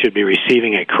affected should be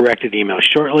receiving a corrected email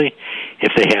shortly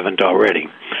if they haven't already.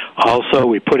 Also,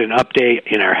 we put an update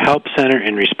in our help center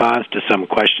in response to some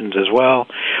questions as well.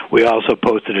 We also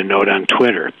posted a note on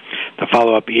Twitter. The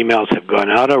follow-up emails have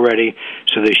gone out already,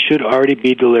 so they should already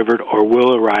be delivered or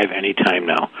will arrive any time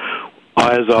now.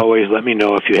 As always, let me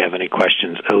know if you have any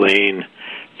questions. Elaine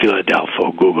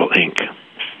Philadelphia, Google Inc.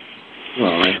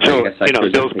 Well,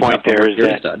 Bill's point there is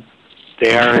that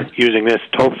they are using this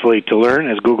hopefully to learn,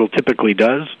 as Google typically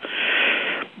does.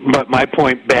 But my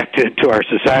point back to our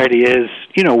society is,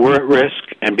 we're at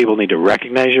risk, and people need to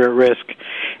recognize you're at risk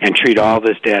and treat all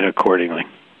this data accordingly.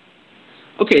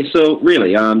 Okay, so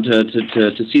really,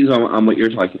 to seize on what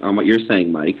you're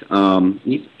saying, Mike,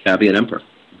 caveat emptor,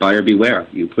 buyer beware.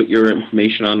 You put your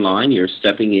information online, you're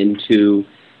stepping into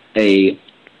a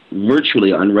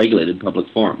virtually unregulated public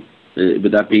forum.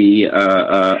 Would that be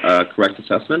a correct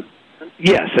assessment?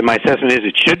 Yes, and my assessment is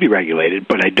it should be regulated,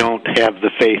 but I don't have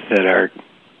the faith that our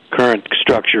current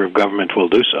structure of government will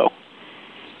do so.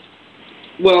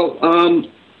 Well,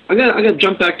 I got to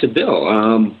jump back to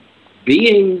Bill.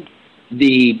 Being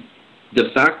the de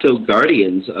facto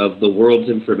guardians of the world's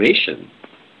information,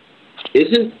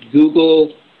 isn't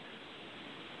Google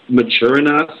mature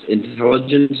enough,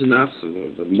 intelligent enough,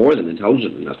 more than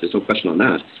intelligent enough, there's no question on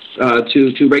that,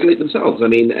 to regulate themselves. I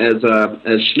mean, as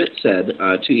Schmidt said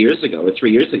 2 years ago or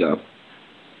 3 years ago,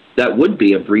 that would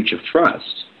be a breach of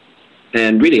trust.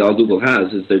 And really all Google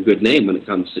has is their good name when it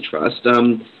comes to trust.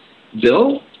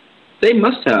 Bill, they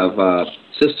must have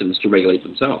systems to regulate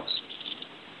themselves.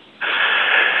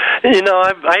 You know,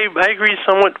 I agree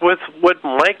somewhat with what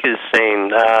Mike is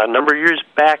saying. A number of years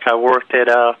back, I worked at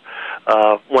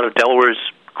one of Delaware's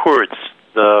courts,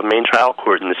 the main trial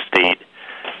court in the state,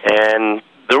 and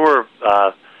there were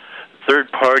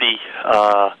third-party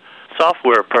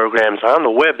software programs on the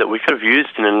web that we could have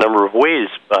used in a number of ways,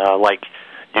 like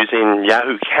using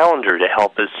Yahoo Calendar to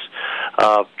help us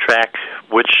track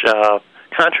which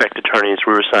contract attorneys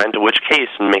were assigned to which case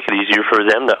and make it easier for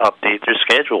them to update their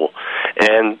schedule.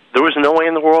 And there was no way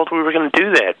in the world we were going to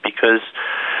do that because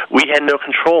we had no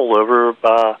control over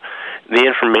the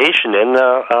information and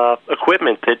the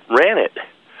equipment that ran it.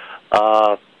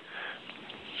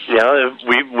 You know,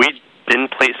 we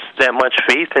didn't place that much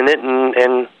faith in it,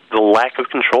 and the lack of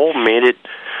control made it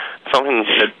something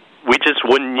that we just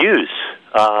wouldn't use.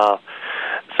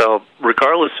 So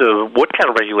regardless of what kind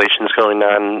of regulation is going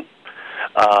on,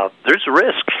 there's a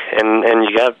risk, and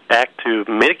you got back to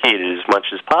mitigate it as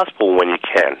much as possible when you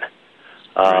can.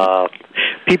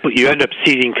 People, you end up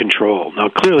ceding control. Now,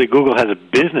 clearly, Google has a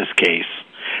business case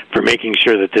for making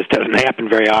sure that this doesn't happen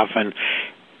very often,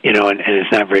 you know, and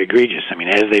it's not very egregious. I mean,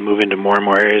 as they move into more and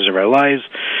more areas of our lives,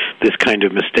 this kind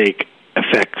of mistake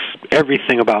affects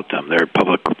everything about them, their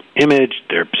public image,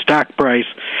 their stock price.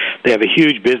 They have a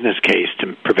huge business case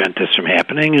to prevent this from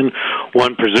happening, and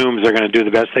one presumes they're going to do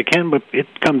the best they can, but it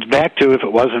comes back to, if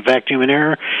it was in fact human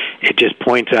error, it just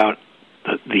points out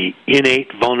the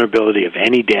innate vulnerability of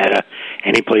any data,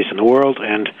 any place in the world,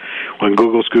 and when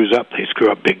Google screws up, they screw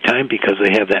up big time because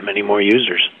they have that many more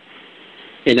users.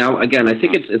 Okay, now, again, I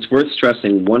think it's worth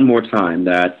stressing one more time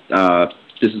that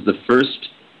this is the first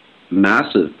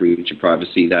massive breach of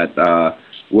privacy that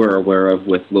we're aware of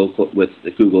with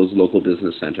Google's local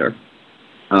business center.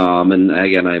 And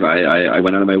again, I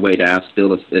went out of my way to ask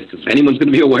Bill if anyone's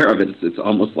going to be aware of it. It's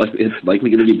almost like it's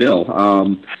likely going to be Bill.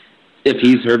 If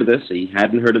he's heard of this, he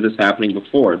hadn't heard of this happening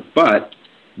before, but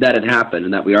that it happened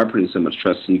and that we are putting so much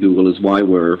trust in Google is why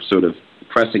we're sort of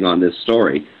pressing on this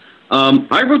story.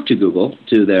 I wrote to Google,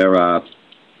 to their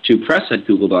to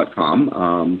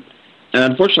press@google.com. And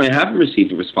unfortunately, I haven't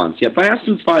received a response yet, but I asked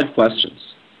them 5 questions.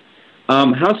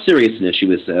 How serious an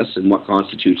issue is this, and what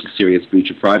constitutes a serious breach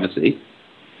of privacy?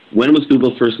 When was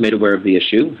Google first made aware of the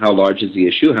issue? How large is the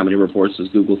issue? How many reports does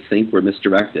Google think were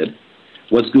misdirected?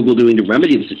 What's Google doing to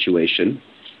remedy the situation?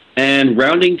 And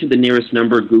rounding to the nearest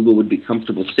number Google would be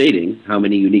comfortable stating, how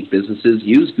many unique businesses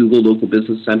use Google Local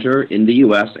Business Center in the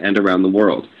U.S. and around the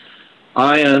world?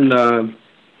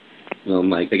 Well,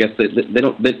 Mike, I guess they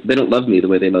don't love me the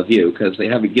way they love you because they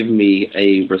haven't given me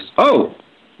a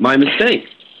my mistake.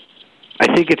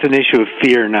 I think it's an issue of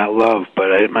fear, not love,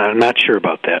 but I'm not sure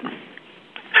about that.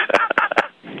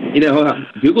 You know,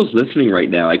 Google's listening right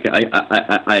now. I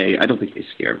don't think they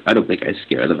scare. I don't think I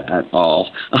scare them at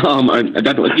all.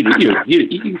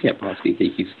 You can't possibly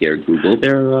think you scare Google.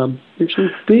 They're so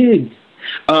big.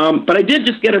 But I did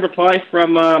just get a reply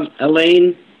from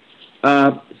Elaine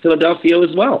Philadelphia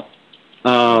as well.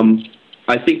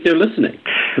 I think they're listening.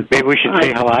 Maybe we should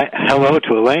say hello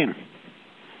to Elaine.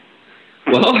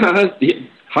 Well,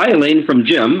 hi, Elaine from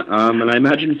Jim, and I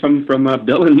imagine from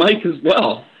Bill and Mike as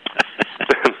well.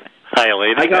 Hi,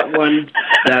 Elaine. I got one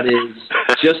that is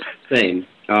just the same,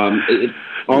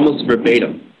 almost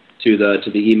verbatim to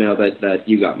the email that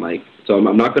you got, Mike. So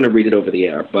I'm not going to read it over the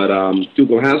air, but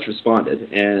Google has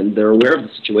responded, and they're aware of the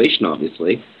situation,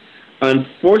 obviously.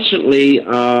 Unfortunately,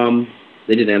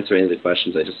 they didn't answer any of the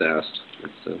questions I just asked.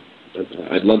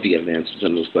 I'd love to get an answer to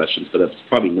some of those questions, but that's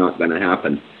probably not going to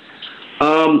happen.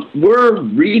 We're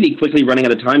really quickly running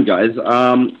out of time, guys.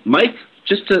 Mike,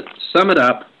 just to sum it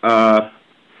up,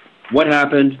 what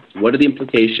happened? What are the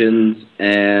implications?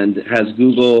 And is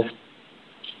Google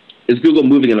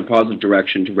moving in a positive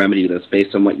direction to remedy this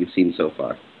based on what you've seen so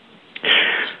far?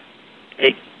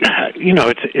 It's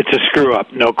a screw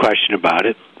up, no question about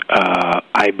it.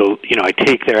 I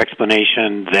take their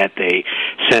explanation that they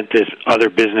sent this other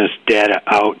business data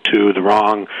out to the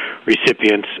wrong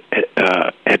recipients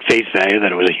at face value,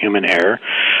 that it was a human error.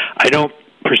 I don't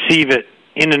perceive it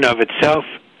in and of itself.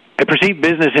 I perceive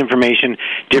business information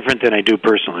different than I do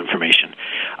personal information.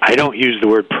 I don't use the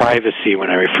word privacy when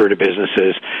I refer to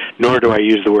businesses, nor do I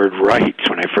use the word rights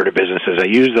when I refer to businesses. I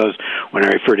use those when I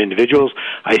refer to individuals.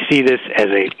 I see this as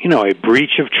a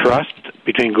breach of trust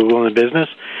between Google and the business.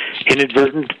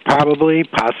 Inadvertent, probably,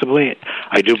 possibly.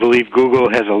 I do believe Google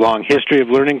has a long history of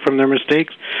learning from their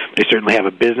mistakes. They certainly have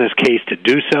a business case to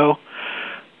do so.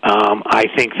 I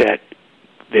think that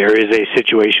there is a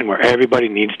situation where everybody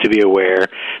needs to be aware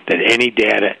that any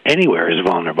data anywhere is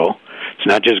vulnerable. It's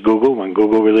not just Google. When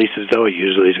Google releases, though, it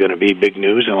usually is going to be big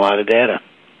news and a lot of data.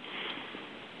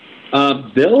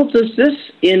 Bill, does this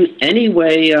in any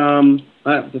way,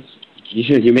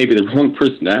 you may be the wrong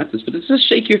person to ask this, but does this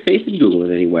shake your faith in Google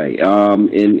in any way,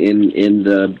 in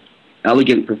the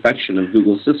elegant perfection of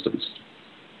Google systems?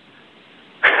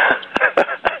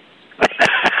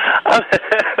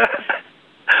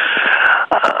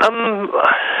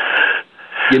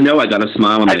 You know I got a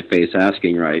smile on my face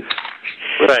asking, right?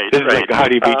 Right. This is like, how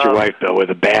do you beat your wife, Bill, with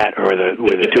a bat or with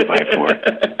a 2x4?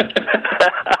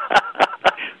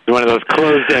 One of those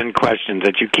closed-end questions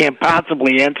that you can't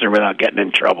possibly answer without getting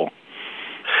in trouble.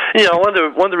 You know, one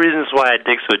of the reasons why I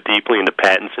dig so deeply into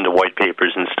patents, into white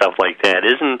papers and stuff like that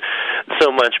isn't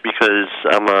so much because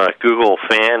I'm a Google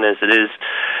fan as it is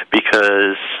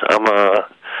because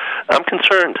I'm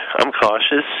concerned. I'm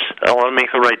cautious. I want to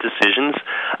make the right decisions.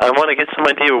 I want to get some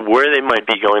idea of where they might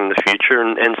be going in the future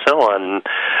and so on. And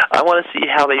I want to see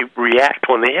how they react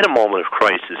when they hit a moment of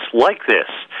crisis like this,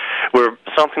 where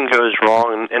something goes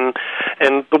wrong and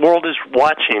the world is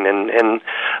watching and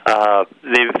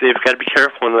they've got to be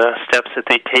careful in the steps that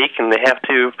they take, and they have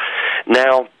to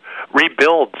now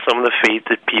rebuild some of the faith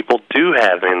that people do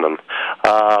have in them.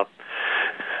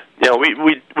 You know,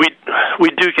 we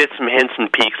do get some hints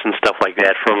and peeks and stuff like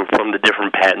that from the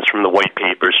different patents, from the white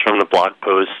papers, from the blog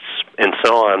posts, and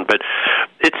so on. But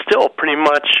it's still pretty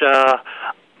much a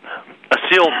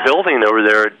sealed building over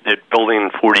there at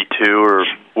Building 42 or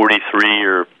 43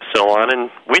 or so on, and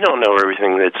we don't know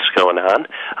everything that's going on.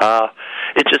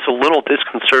 It's just a little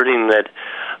disconcerting that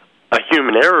a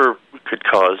human error could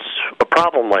cause a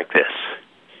problem like this.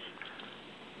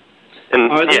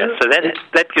 And so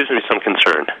that gives me some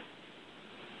concern.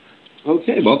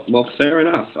 Okay, well, fair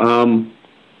enough.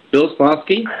 Bill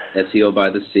Slosky, SEO by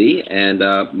the Sea, and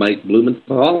Mike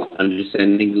Blumenthal,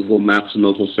 understanding Google Maps and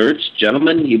local search.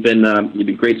 Gentlemen, you've been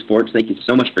great sports. Thank you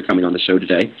so much for coming on the show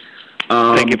today.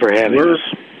 Thank you for having us.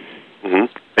 Mm-hmm.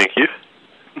 Thank you.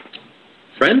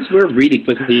 Friends, we're really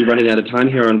quickly running out of time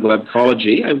here on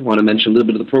Webcology. I want to mention a little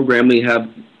bit of the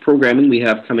programming we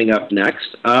have coming up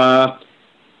next.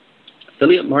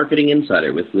 Affiliate Marketing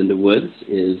Insider with Linda Woods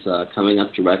is coming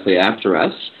up directly after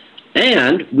us.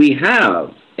 And we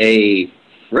have a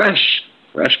fresh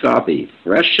copy,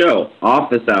 fresh show,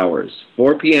 Office Hours,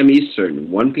 4 p.m. Eastern,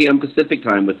 1 p.m. Pacific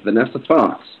Time with Vanessa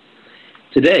Fox.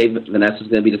 Today, Vanessa is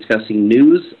going to be discussing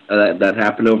news that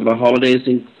happened over the holidays,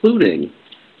 including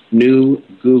new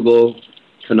Google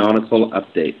canonical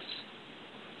updates.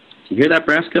 You hear that,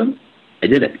 Brasco? I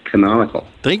did it. Canonical.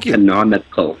 Thank you.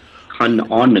 Canonical.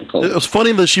 It was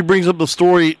funny that she brings up the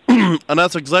story, and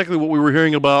that's exactly what we were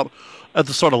hearing about at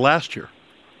the start of last year.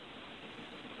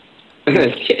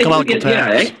 Canonical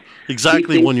tags.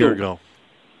 Exactly 1 year ago.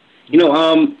 You know,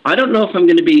 I don't know if I'm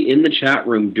going to be in the chat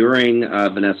room during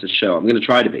Vanessa's show. I'm going to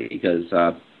try to be because,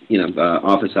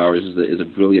 Office Hours is a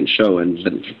brilliant show, and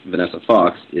Vanessa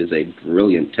Fox is a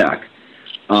brilliant tech.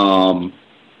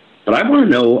 But I want to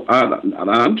know,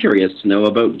 I'm curious to know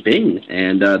about Bing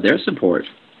and their support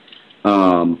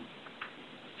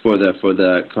for the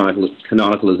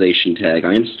canonicalization tag.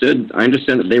 I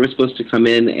understand that they were supposed to come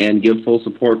in and give full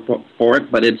support for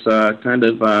it, but it's kind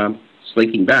of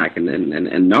slaking back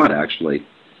and not actually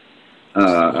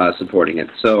supporting it.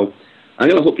 So I'm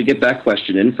going to hope to get that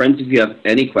question in. Friends, if you have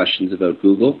any questions about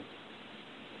Google,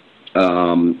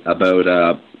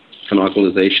 about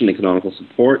canonicalization and canonical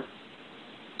support,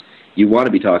 you want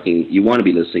to be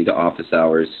listening to Office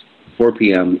Hours, 4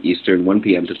 p.m. Eastern, 1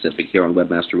 p.m. Pacific, here on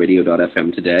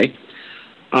webmasterradio.fm today.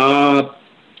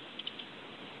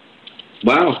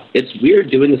 Wow, it's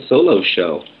weird doing a solo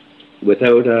show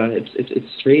without.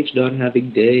 It's strange not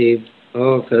having Dave.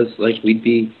 Oh, because we'd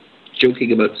be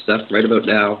joking about stuff right about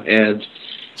now. And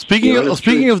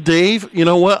speaking of Dave, you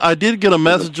know what? I did get a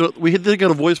message. We did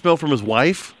get a voicemail from his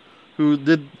wife, who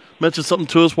did mention something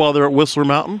to us while they're at Whistler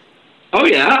Mountain. Oh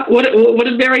yeah, what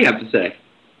did Mary have to say?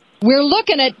 We're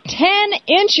looking at 10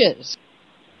 inches.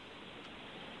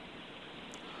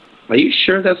 Are you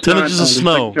sure that's 10 inches of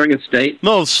snow during a state?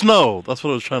 No, snow. That's what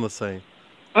I was trying to say.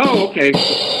 Oh, okay.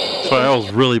 Sorry, that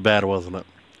was really bad, wasn't it?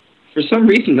 For some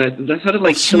reason, that sounded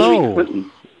like snow. Hillary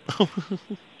Clinton.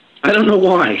 I don't know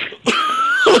why.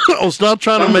 I was not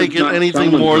trying to make it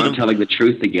anything more than telling the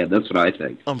truth again. That's what I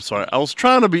think. I'm sorry. I was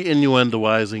trying to be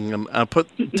innuendoizing, and I put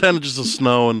 10 inches of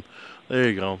snow, and there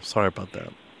you go. Sorry about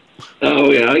that.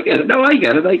 Oh, yeah, I get it. No, I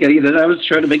get it. Then I was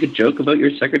trying to make a joke about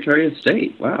your Secretary of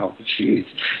State. Wow, jeez.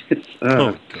 It's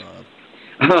oh, God.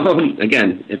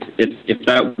 Again, if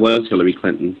that was Hillary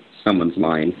Clinton, someone's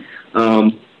lying.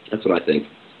 That's what I think.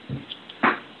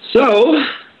 So,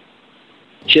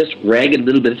 just ragged a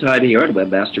little bit of time here on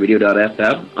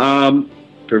webmasterradio.fm.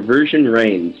 Perversion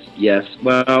reigns. Yes.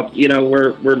 Well,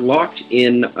 we're locked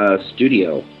in a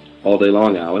studio all day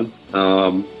long, Alan.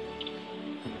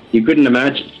 You couldn't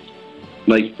imagine.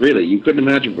 Like, really, you couldn't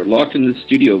imagine. We're locked in the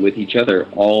studio with each other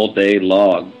all day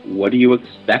long. What do you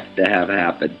expect to have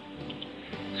happen?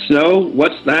 Snow,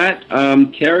 what's that?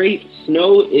 Carrie,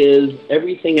 snow is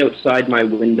everything outside my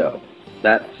window.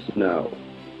 That's snow.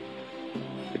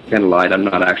 I kind of lied. I'm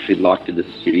not actually locked in the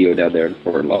studio down there in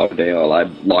Fort Lauderdale.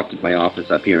 I'm locked in my office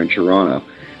up here in Toronto.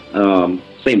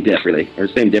 Same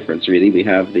difference, really. We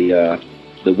have the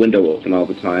window open all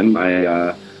the time.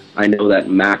 I know that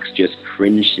Max just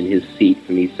cringed in his seat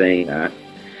for me saying that.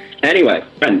 Anyway,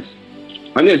 friends,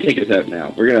 I'm going to take us out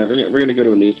now. We're gonna go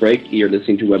to a news break. You're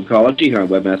listening to Webcology here on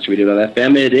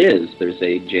webmasterradio.fm. It is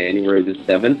Thursday, January the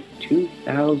 7th,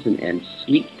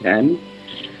 2010.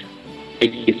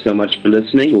 Thank you so much for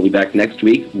listening. We'll be back next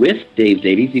week with Dave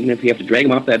Davies, even if you have to drag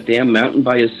him off that damn mountain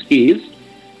by his skis.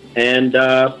 And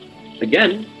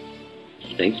again,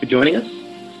 thanks for joining us.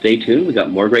 Stay tuned. We got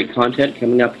more great content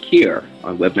coming up here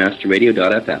on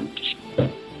webmasterradio.fm.